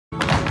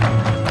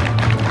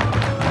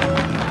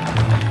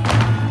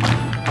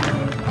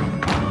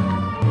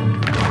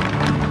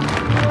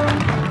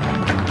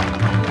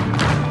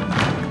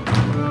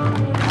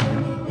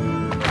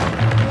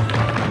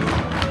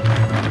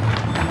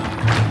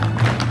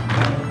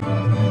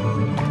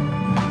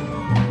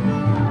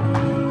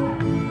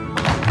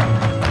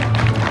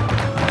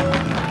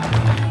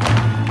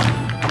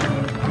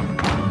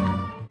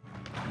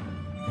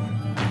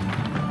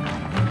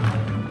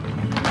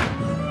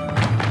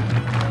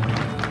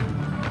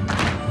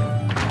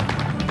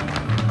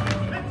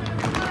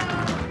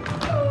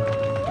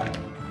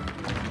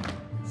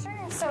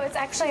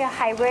actually a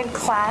hybrid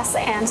class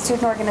and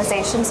student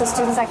organization, so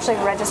students actually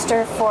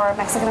register for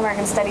Mexican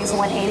American Studies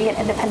 180, an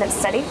independent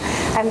study.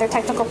 I'm their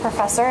technical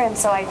professor, and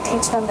so I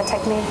teach them the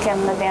technique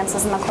and the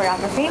dances and the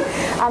choreography,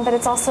 but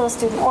it's also a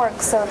student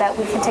org so that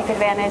we can take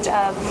advantage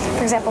of,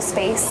 for example,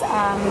 space,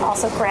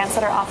 also grants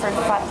that are offered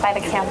by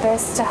the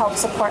campus to help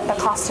support the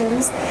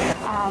costumes.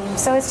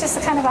 So it's just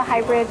a kind of a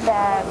hybrid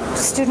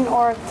student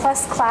org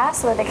plus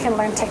class where they can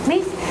learn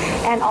technique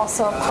and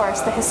also, of course,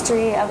 the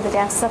history of the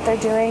dances that they're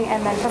doing,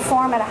 and then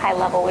perform at a high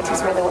level, which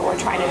is really what we're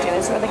trying to do,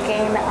 is really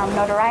gain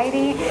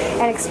notoriety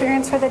and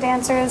experience for the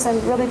dancers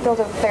and really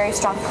build a very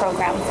strong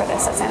program for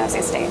this at San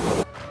Jose State.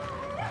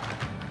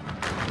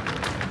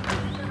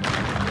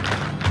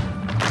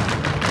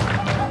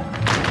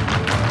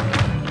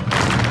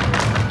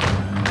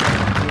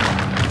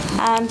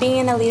 Being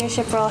in a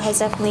leadership role has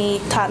definitely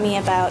taught me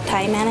about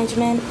time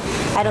management.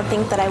 I don't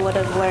think that I would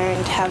have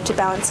learned how to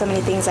balance so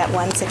many things at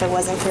once if it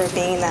wasn't for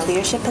being in that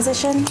leadership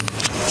position.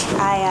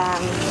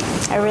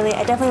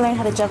 I definitely learned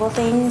how to juggle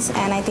things,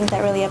 and I think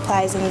that really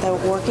applies in the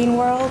working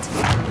world.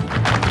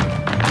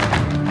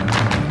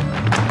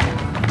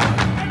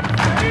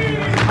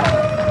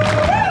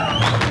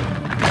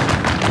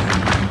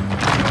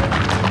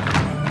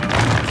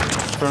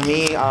 For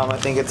me, I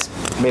think it's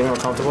made me more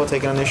comfortable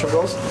taking on leadership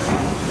roles.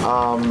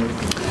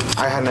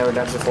 I had never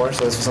danced before,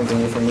 so this was something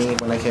new for me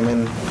when I came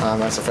in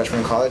as a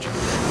freshman in college.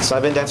 So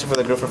I've been dancing for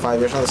the group for 5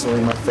 years now. This will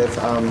be my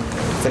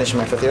finishing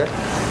my fifth year.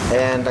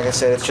 And like I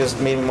said, it's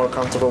just made me more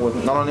comfortable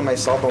with not only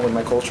myself, but with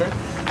my culture.